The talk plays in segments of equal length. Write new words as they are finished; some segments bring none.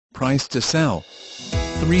price to sell.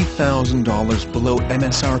 $3,000 below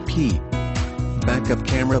MSRP. Backup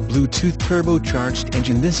camera Bluetooth turbocharged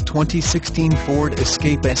engine. This 2016 Ford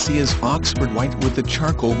Escape SE is Oxford white with a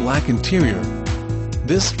charcoal black interior.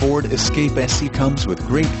 This Ford Escape SE comes with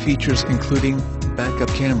great features including backup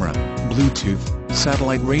camera, Bluetooth,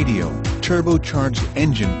 satellite radio, turbocharged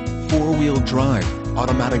engine, 4-wheel drive,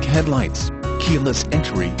 automatic headlights, keyless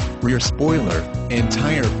entry, rear spoiler, and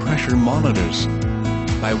tire pressure monitors.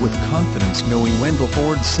 Buy with confidence knowing Wendle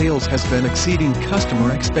Ford Sales has been exceeding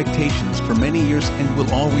customer expectations for many years and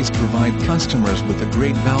will always provide customers with a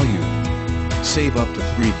great value. Save up to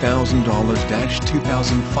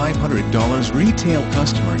 $3,000-$2,500 retail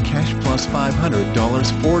customer cash plus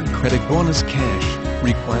 $500 Ford credit bonus cash.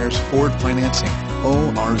 Requires Ford financing,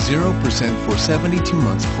 OR 0% for 72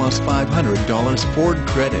 months plus $500 Ford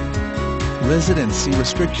credit. Residency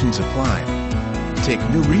restrictions apply. Take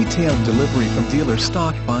new retail delivery from dealer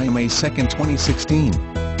stock by May 2, 2016.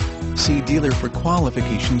 See dealer for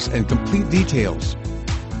qualifications and complete details.